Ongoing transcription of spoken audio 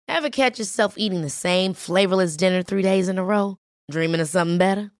Ever catch yourself eating the same flavorless dinner 3 days in a row? Dreaming of something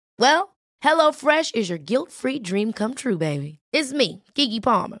better? Well, HelloFresh is your guilt-free dream come true, baby. It's me, Keke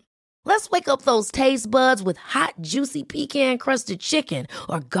Palmer. Let's wake up those taste buds with hot, juicy pecan-crusted chicken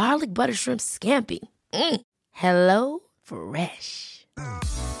or garlic butter shrimp scampi. Hello Fresh.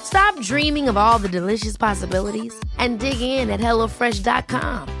 Stop dreaming of all the delicious possibilities and dig in at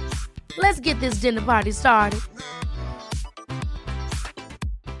HelloFresh.com. Let's get this dinner party started.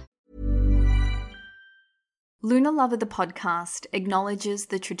 Lunar Lover the podcast acknowledges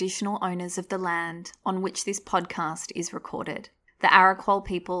the traditional owners of the land on which this podcast is recorded, the Arakwal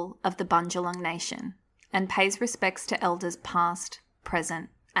people of the Bundjalung Nation, and pays respects to elders past, present,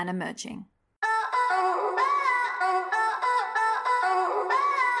 and emerging.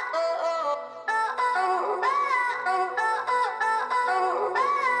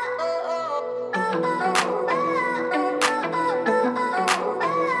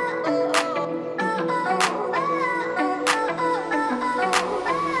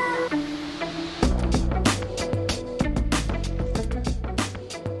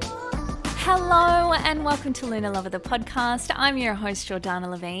 Hello and welcome to Lunar Lover the podcast. I'm your host Jordana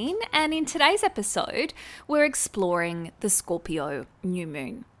Levine, and in today's episode we're exploring the Scorpio New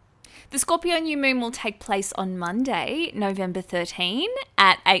Moon. The Scorpio New Moon will take place on Monday, November 13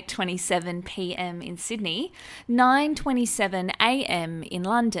 at 8:27 p.m. in Sydney, 9:27 a.m. in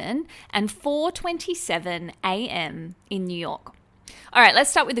London, and 4:27 a.m. in New York. All right, let's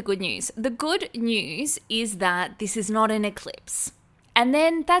start with the good news. The good news is that this is not an eclipse. And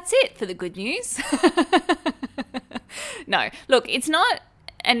then that's it for the good news. No, look, it's not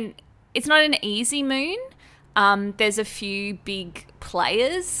an easy moon. There's a few big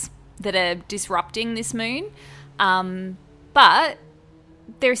players that are disrupting this moon, but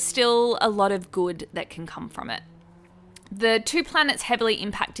there's still a lot of good that can come from it. The two planets heavily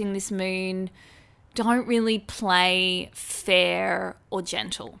impacting this moon don't really play fair or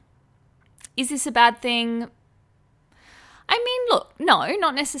gentle. Is this a bad thing? I mean, look, no,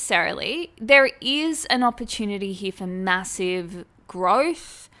 not necessarily. There is an opportunity here for massive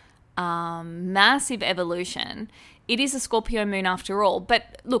growth, massive evolution. It is a Scorpio moon after all,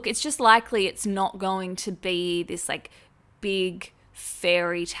 but look, it's just likely it's not going to be this like big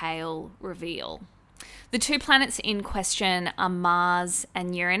fairy tale reveal. The two planets in question are Mars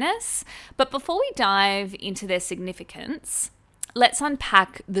and Uranus, but before we dive into their significance, let's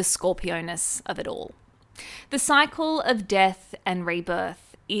unpack the Scorpioness of it all. The cycle of death and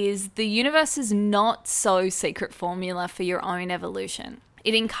rebirth is the universe's not so secret formula for your own evolution.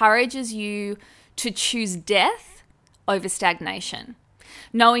 It encourages you to choose death over stagnation,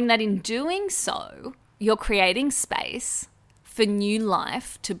 knowing that in doing so, you're creating space for new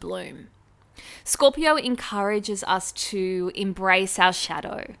life to bloom. Scorpio encourages us to embrace our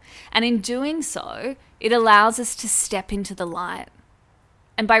shadow, and in doing so, it allows us to step into the light.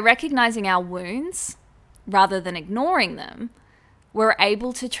 And by recognizing our wounds, rather than ignoring them, we're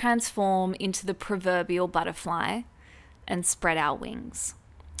able to transform into the proverbial butterfly and spread our wings.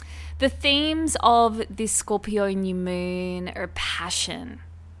 The themes of this Scorpio new moon are passion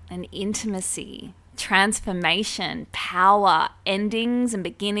and intimacy, transformation, power, endings and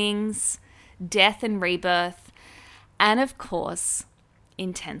beginnings, death and rebirth, and of course,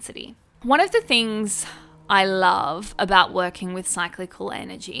 intensity. One of the things I love about working with cyclical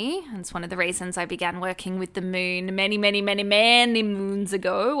energy, and it's one of the reasons I began working with the moon many moons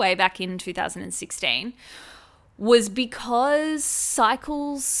ago, way back in 2016, was because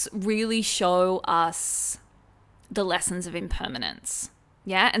cycles really show us the lessons of impermanence.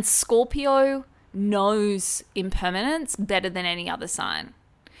 Yeah, and Scorpio knows impermanence better than any other sign.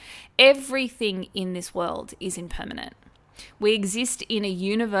 Everything in this world is impermanent. We exist in a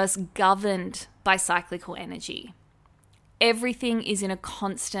universe governed by cyclical energy. Everything is in a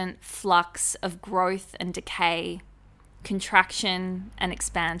constant flux of growth and decay, contraction and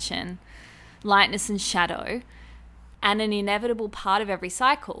expansion, lightness and shadow, and an inevitable part of every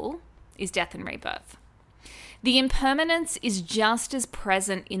cycle is death and rebirth. The impermanence is just as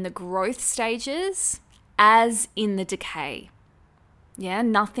present in the growth stages as in the decay. Yeah,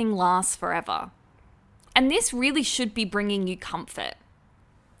 nothing lasts forever. And this really should be bringing you comfort.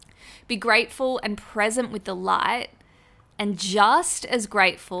 Be grateful and present with the light, and just as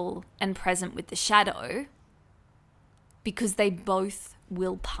grateful and present with the shadow, because they both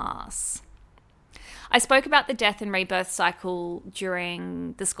will pass. I spoke about the death and rebirth cycle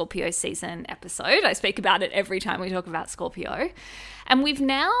during the Scorpio season episode. I speak about it every time we talk about Scorpio. And we've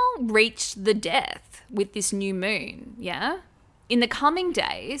now reached the death with this new moon, yeah? In the coming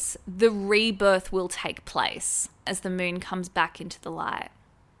days, the rebirth will take place as the moon comes back into the light.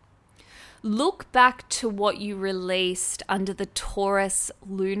 Look back to what you released under the Taurus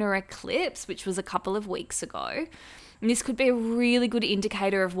lunar eclipse, which was a couple of weeks ago. And this could be a really good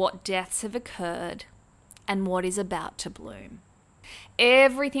indicator of what deaths have occurred and what is about to bloom.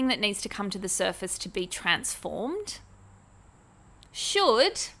 Everything that needs to come to the surface to be transformed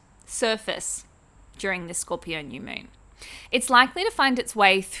should surface during this Scorpio new moon. It's likely to find its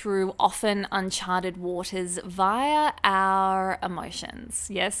way through often uncharted waters via our emotions.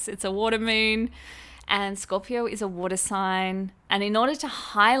 Yes, it's a water moon, and Scorpio is a water sign. And in order to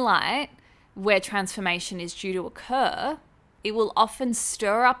highlight where transformation is due to occur, it will often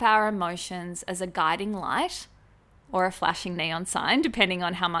stir up our emotions as a guiding light or a flashing neon sign, depending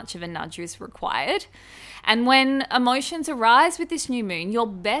on how much of a nudge is required. And when emotions arise with this new moon, your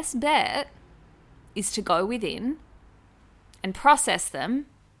best bet is to go within and process them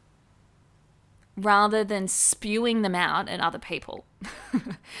rather than spewing them out at other people.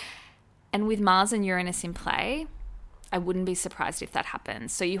 And with Mars and Uranus in play, I wouldn't be surprised if that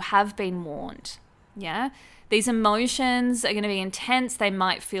happens. So you have been warned, yeah? These emotions are going to be intense. They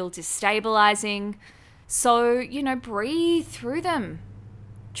might feel destabilizing. So, breathe through them.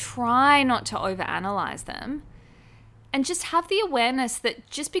 Try not to overanalyze them. And just have the awareness that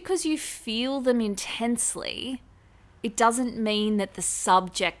just because you feel them intensely, it doesn't mean that the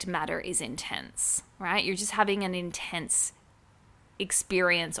subject matter is intense, right? You're just having an intense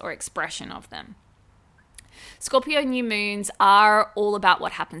experience or expression of them. Scorpio new moons are all about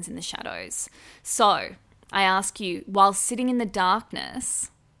what happens in the shadows. So I ask you, while sitting in the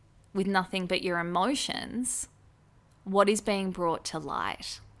darkness with nothing but your emotions, what is being brought to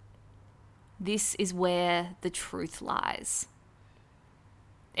light? This is where the truth lies.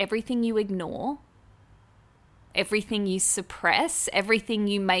 Everything you ignore, everything you suppress, everything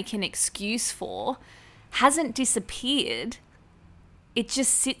you make an excuse for hasn't disappeared. It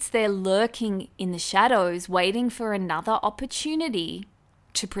just sits there lurking in the shadows, waiting for another opportunity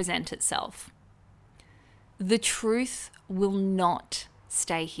to present itself. The truth will not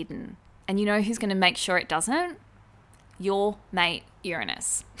stay hidden. And you know who's going to make sure it doesn't? Your mate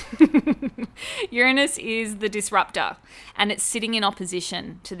Uranus. Uranus is the disruptor, and it's sitting in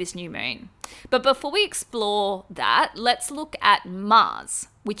opposition to this new moon. But before we explore that, let's look at Mars,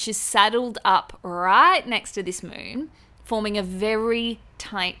 which is saddled up right next to this moon, forming a very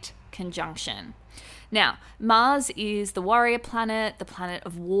tight conjunction. Now, Mars is the warrior planet, the planet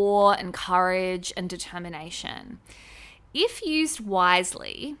of war and courage and determination. If used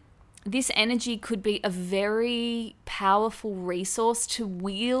wisely, this energy could be a very powerful resource to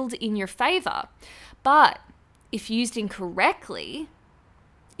wield in your favor. But if used incorrectly,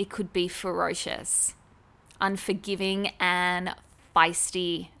 it could be ferocious, unforgiving, and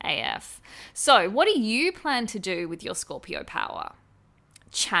feisty AF. So what do you plan to do with your Scorpio power?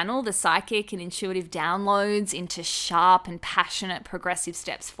 Channel the psychic and intuitive downloads into sharp and passionate progressive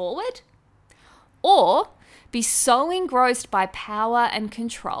steps forward? Or be so engrossed by power and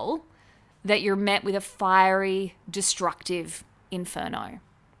control that you're met with a fiery, destructive inferno?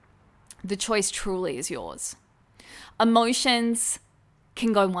 The choice truly is yours. Emotions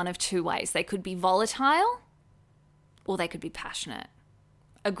can go one of two ways. They could be volatile or they could be passionate.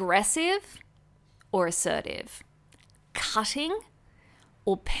 Aggressive or assertive. Cutting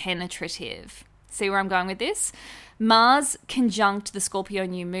or penetrative. See where I'm going with this? Mars conjunct the Scorpio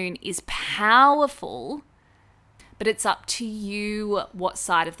new moon is powerful, but it's up to you what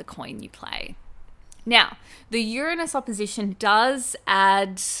side of the coin you play. Now, the Uranus opposition does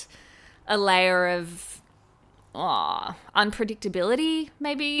add a layer of unpredictability,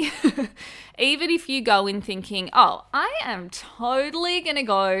 maybe. Even if you go in thinking, I am totally going to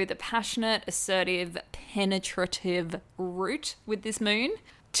go the passionate, assertive, penetrative route with this moon.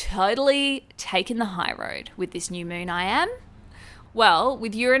 Totally taking the high road with this new moon I am. Well,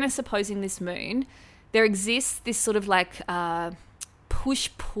 with Uranus opposing this moon, there exists this sort of like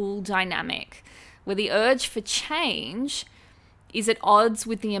push-pull dynamic where the urge for change is at odds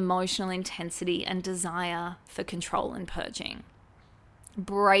with the emotional intensity and desire for control and purging.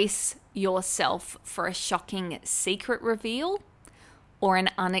 Brace yourself for a shocking secret reveal or an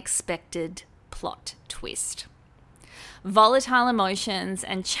unexpected plot twist. Volatile emotions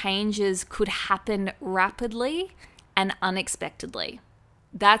and changes could happen rapidly and unexpectedly.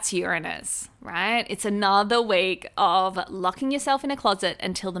 That's Uranus, right? It's another week of locking yourself in a closet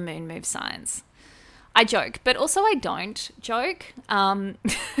until the moon moves signs. I joke, but also I don't joke.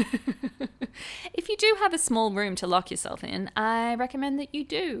 If you do have a small room to lock yourself in, I recommend that you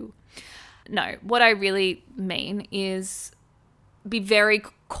do. No, what I really mean is be very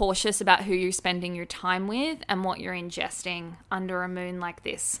cautious about who you're spending your time with and what you're ingesting under a moon like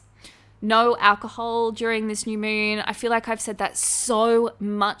this. No alcohol during this new moon. I feel like I've said that so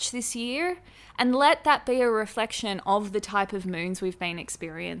much this year. And let that be a reflection of the type of moons we've been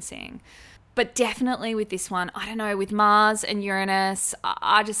experiencing. But definitely with this one, I don't know, with Mars and Uranus,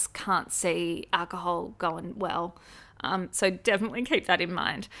 I just can't see alcohol going well. So definitely keep that in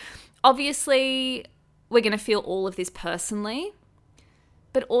mind. Obviously, we're going to feel all of this personally.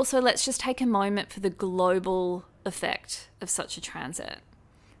 But also let's just take a moment for the global effect of such a transit.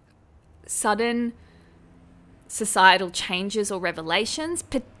 Sudden societal changes or revelations,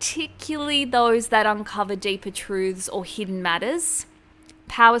 particularly those that uncover deeper truths or hidden matters,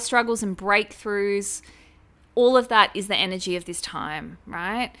 power struggles and breakthroughs, all of that is the energy of this time,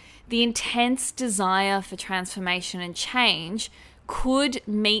 right? The intense desire for transformation and change could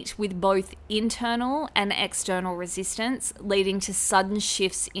meet with both internal and external resistance, leading to sudden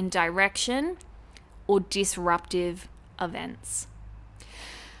shifts in direction or disruptive events.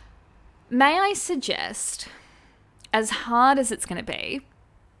 May I suggest, as hard as it's going to be,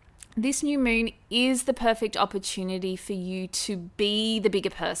 this new moon is the perfect opportunity for you to be the bigger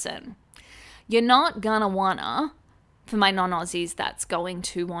person. You're not gonna wanna, for my non-Aussies that's going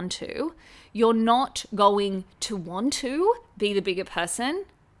to want to, you're not going to want to be the bigger person,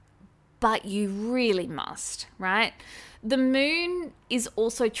 but you really must, right? The moon is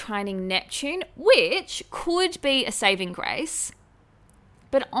also trining Neptune, which could be a saving grace.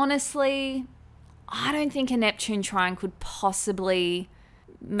 But honestly, I don't think a Neptune trine could possibly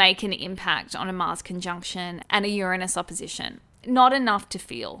make an impact on a Mars conjunction and a Uranus opposition. Not enough to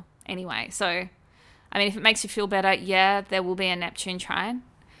feel anyway. So, I mean, if it makes you feel better, yeah, there will be a Neptune trine,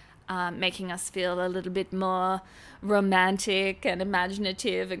 making us feel a little bit more romantic and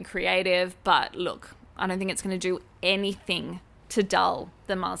imaginative and creative. But look, I don't think it's going to do anything to dull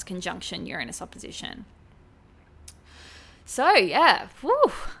the Mars conjunction Uranus opposition. So yeah,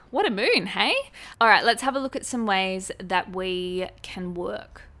 whew, what a moon, hey? All right, let's have a look at some ways that we can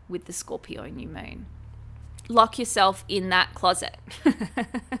work with the Scorpio new moon. Lock yourself in that closet.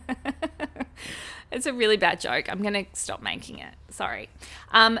 It's a really bad joke. I'm going to stop making it. Sorry.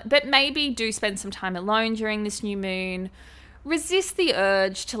 But maybe do spend some time alone during this new moon. Resist the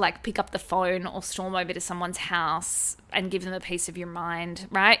urge to pick up the phone or storm over to someone's house and give them a piece of your mind,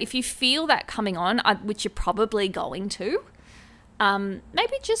 right? If you feel that coming on, which you're probably going to,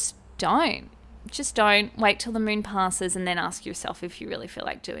 maybe just don't. Just don't. Wait till the moon passes and then ask yourself if you really feel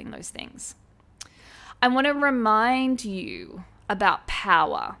like doing those things. I want to remind you about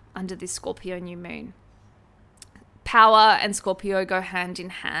power under this Scorpio new moon. Power and Scorpio go hand in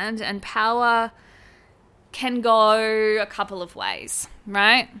hand, and power can go a couple of ways,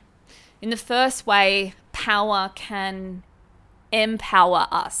 right? In the first way, power can empower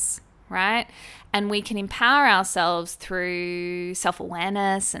us, right? And we can empower ourselves through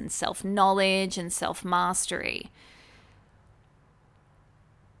self-awareness and self-knowledge and self-mastery.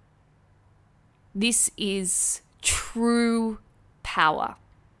 This is true power.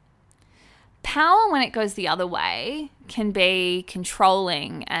 Power, when it goes the other way, can be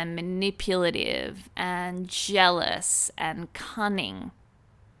controlling and manipulative and jealous and cunning,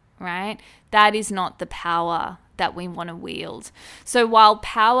 right? That is not the power that we want to wield. So while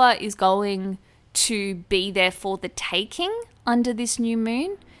power is going to be there for the taking under this new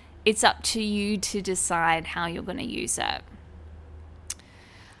moon, it's up to you to decide how you're going to use it.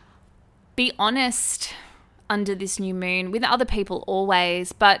 Be honest under this new moon with other people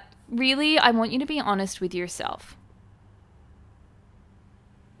always, but really, I want you to be honest with yourself.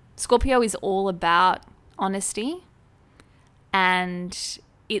 Scorpio is all about honesty, and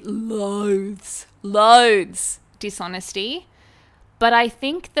it loathes dishonesty. But I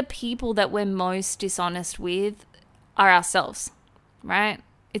think the people that we're most dishonest with are ourselves, right?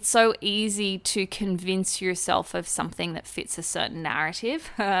 It's so easy to convince yourself of something that fits a certain narrative.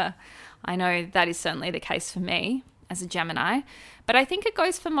 I know that is certainly the case for me as a Gemini, but I think it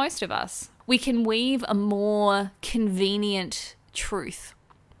goes for most of us. We can weave a more convenient truth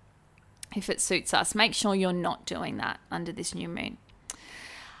if it suits us. Make sure you're not doing that under this new moon.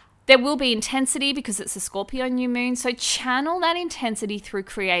 There will be intensity because it's a Scorpio new moon, so channel that intensity through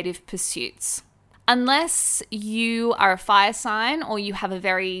creative pursuits. Unless you are a fire sign or you have a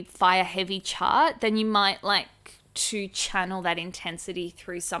very fire-heavy chart, then you might like to channel that intensity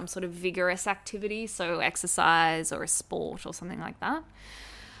through some sort of vigorous activity, so exercise or a sport or something like that.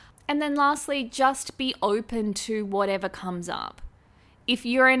 And then lastly, just be open to whatever comes up. If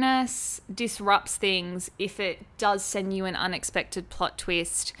Uranus disrupts things, if it does send you an unexpected plot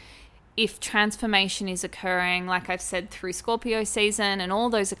twist, if transformation is occurring, like I've said, through Scorpio season and all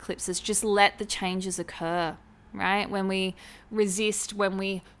those eclipses, just let the changes occur, right? When we resist, when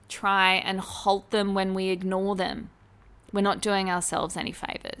we try and halt them when we ignore them, we're not doing ourselves any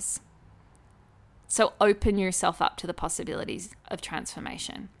favors. So open yourself up to the possibilities of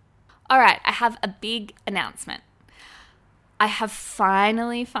transformation. All right, I have a big announcement. I have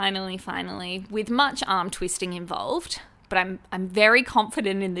finally, with much arm twisting involved, but I'm very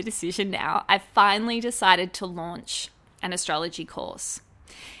confident in the decision now. I've finally decided to launch an astrology course.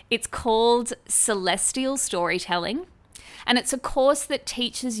 It's called Celestial Storytelling, and it's a course that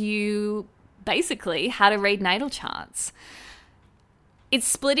teaches you basically how to read natal charts. It's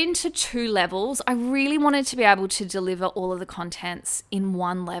split into 2 levels. I really wanted to be able to deliver all of the contents in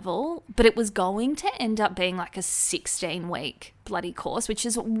one level, but it was going to end up being like a 16-week bloody course, which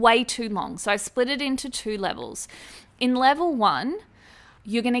is way too long. So I split it into 2 levels. In level 1,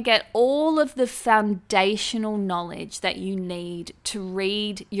 you're going to get all of the foundational knowledge that you need to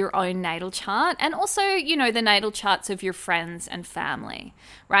read your own natal chart, and also, the natal charts of your friends and family,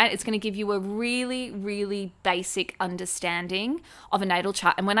 right? It's going to give you a really, really basic understanding of a natal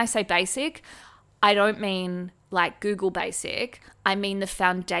chart. And when I say basic, I don't mean like Google basic. I mean the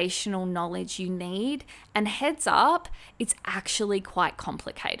foundational knowledge you need. And heads up, it's actually quite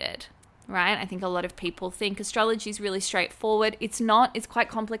complicated. Right? I think a lot of people think astrology is really straightforward. It's not. It's quite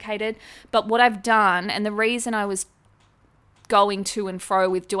complicated. But what I've done, and the reason I was going to and fro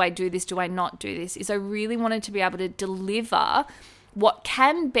with do I do this, do I not do this, is I really wanted to be able to deliver what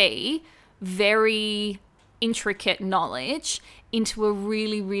can be very intricate knowledge into a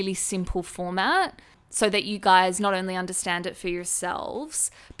really, really simple format, so that you guys not only understand it for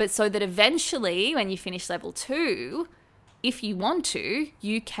yourselves, but so that eventually when you finish level 2, if you want to,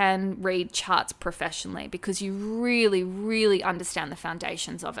 you can read charts professionally because you really, really understand the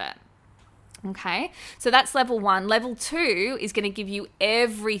foundations of it. Okay, so that's level 1. Level 2 is going to give you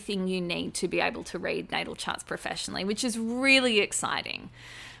everything you need to be able to read natal charts professionally, which is really exciting.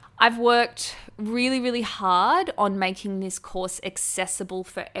 I've worked really, really hard on making this course accessible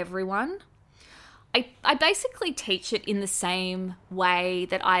for everyone. I basically teach it in the same way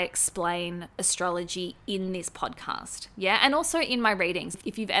that I explain astrology in this podcast, yeah, and also in my readings.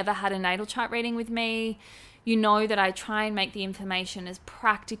 If you've ever had a natal chart reading with me, you know that I try and make the information as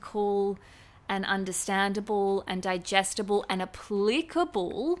practical and understandable and digestible and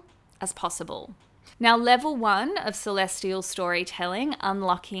applicable as possible. Now, level 1 of Celestial Storytelling,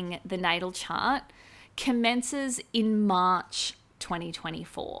 Unlocking the Natal Chart, commences in March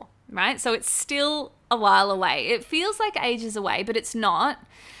 2024. Right? So it's still a while away. It feels like ages away, but it's not.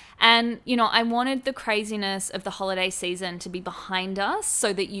 And, I wanted the craziness of the holiday season to be behind us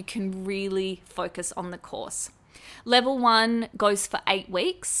so that you can really focus on the course. Level 1 goes for 8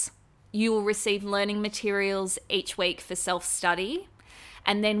 weeks. You will receive learning materials each week for self-study.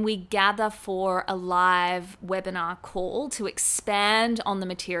 And then we gather for a live webinar call to expand on the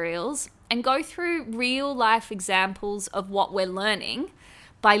materials and go through real life examples of what we're learning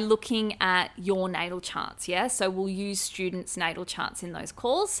by looking at your natal charts, yeah? So we'll use students' natal charts in those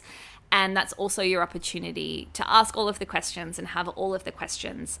calls, and that's also your opportunity to ask all of the questions and have all of the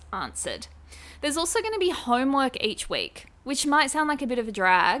questions answered. There's also going to be homework each week, which might sound like a bit of a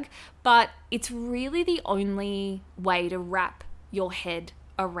drag, but it's really the only way to wrap your head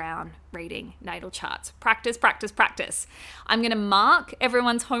around reading natal charts. Practice, practice, practice. I'm going to mark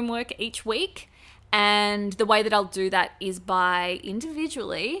everyone's homework each week, and the way that I'll do that is by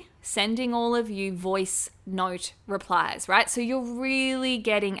individually sending all of you voice note replies, right? So you're really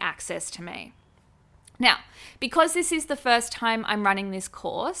getting access to me. Now, because this is the first time I'm running this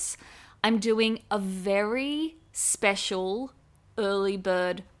course, I'm doing a very special early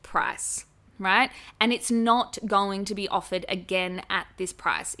bird price, right? And it's not going to be offered again at this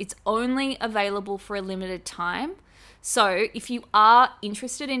price. It's only available for a limited time. So if you are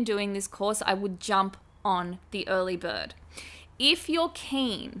interested in doing this course, I would jump on the early bird. If you're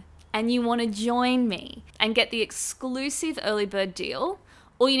keen and you want to join me and get the exclusive early bird deal,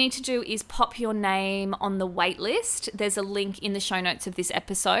 all you need to do is pop your name on the wait list. There's a link in the show notes of this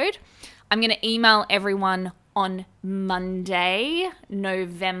episode. I'm going to email everyone on Monday,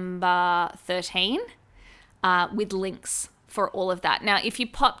 November 13, with links for all of that. Now, if you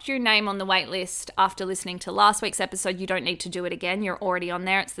popped your name on the wait list after listening to last week's episode, you don't need to do it again. You're already on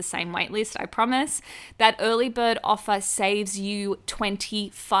there. It's the same wait list, I promise. That early bird offer saves you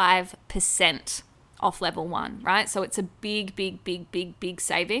 25% off level 1, right? So it's a big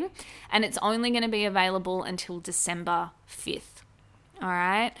saving, and it's only going to be available until December 5th. All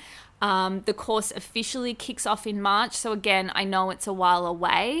right. The course officially kicks off in March. So again, I know it's a while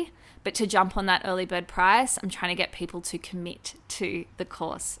away, but to jump on that early bird price, I'm trying to get people to commit to the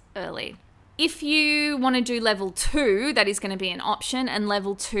course early. If you want to do level 2, that is going to be an option, and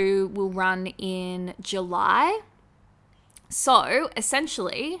level 2 will run in July. So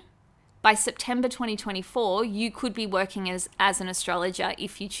essentially, by September 2024, you could be working as an astrologer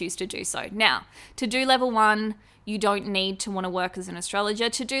if you choose to do so. Now, to do level 1, you don't need to want to work as an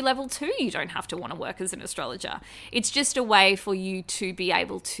astrologer. To do level 2, you don't have to want to work as an astrologer. It's just a way for you to be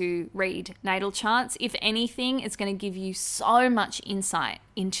able to read natal charts. If anything, it's going to give you so much insight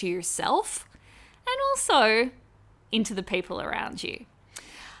into yourself and also into the people around you.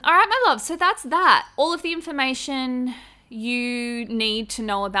 All right, my love, so that's that. All of the information you need to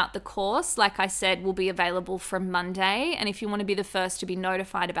know about the course, like I said, will be available from Monday. And if you want to be the first to be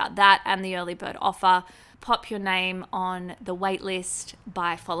notified about that and the early bird offer, pop your name on the waitlist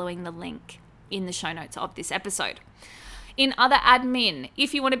by following the link in the show notes of this episode. In other admin,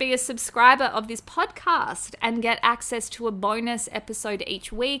 if you want to be a subscriber of this podcast and get access to a bonus episode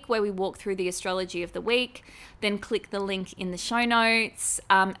each week where we walk through the astrology of the week, then click the link in the show notes.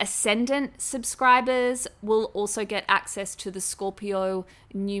 Ascendant subscribers will also get access to the Scorpio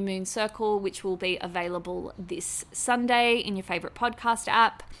New Moon Circle, which will be available this Sunday in your favorite podcast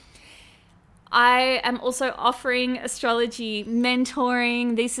app. I am also offering astrology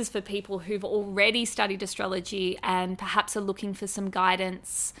mentoring. This is for people who've already studied astrology and perhaps are looking for some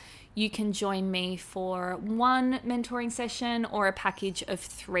guidance. You can join me for 1 mentoring session or a package of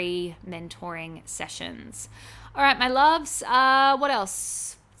 3 mentoring sessions. All right, my loves, what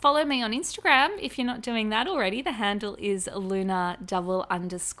else? Follow me on Instagram if you're not doing that already. The handle is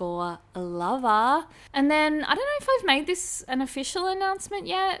Luna__lover. And then, I don't know if I've made this an official announcement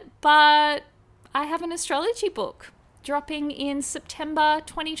yet, but I have an astrology book dropping in September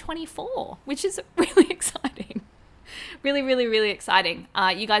 2024, which is really exciting. Really, really, really exciting.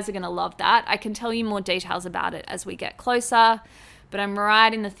 You guys are going to love that. I can tell you more details about it as we get closer, but I'm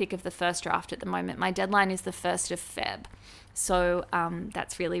right in the thick of the first draft at the moment. My deadline is the 1st of Feb. So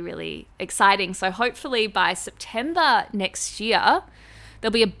that's really, really exciting. So hopefully by September next year,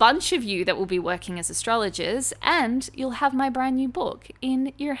 there'll be a bunch of you that will be working as astrologers and you'll have my brand new book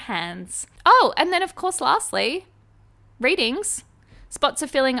in your hands. Oh, and then of course, lastly, readings. Spots are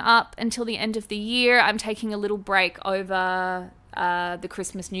filling up until the end of the year. I'm taking a little break over the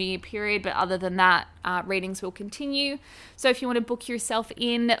Christmas New Year period, but other than that, readings will continue. So if you want to book yourself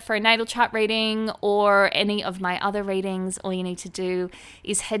in for a natal chart reading or any of my other readings, all you need to do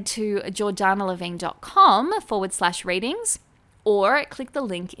is head to jordanalevine.com/readings. or click the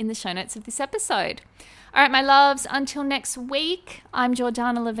link in the show notes of this episode. All right, my loves, until next week, I'm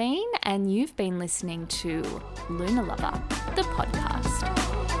Jordana Levine, and you've been listening to Luna Lover, the podcast.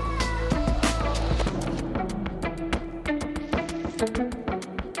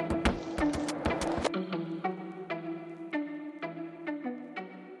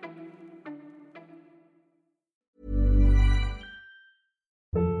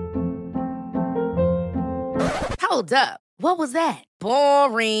 Hold up. What was that?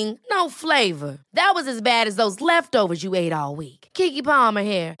 Boring. No flavor. That was as bad as those leftovers you ate all week. Keke Palmer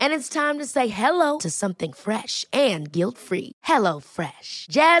here, and it's time to say hello to something fresh and guilt-free. Hello Fresh.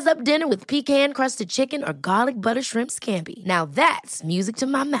 Jazz up dinner with pecan-crusted chicken or garlic butter shrimp scampi. Now that's music to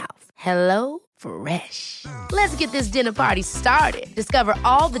my mouth. Hello Fresh. Let's get this dinner party started. Discover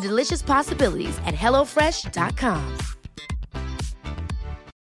all the delicious possibilities at HelloFresh.com.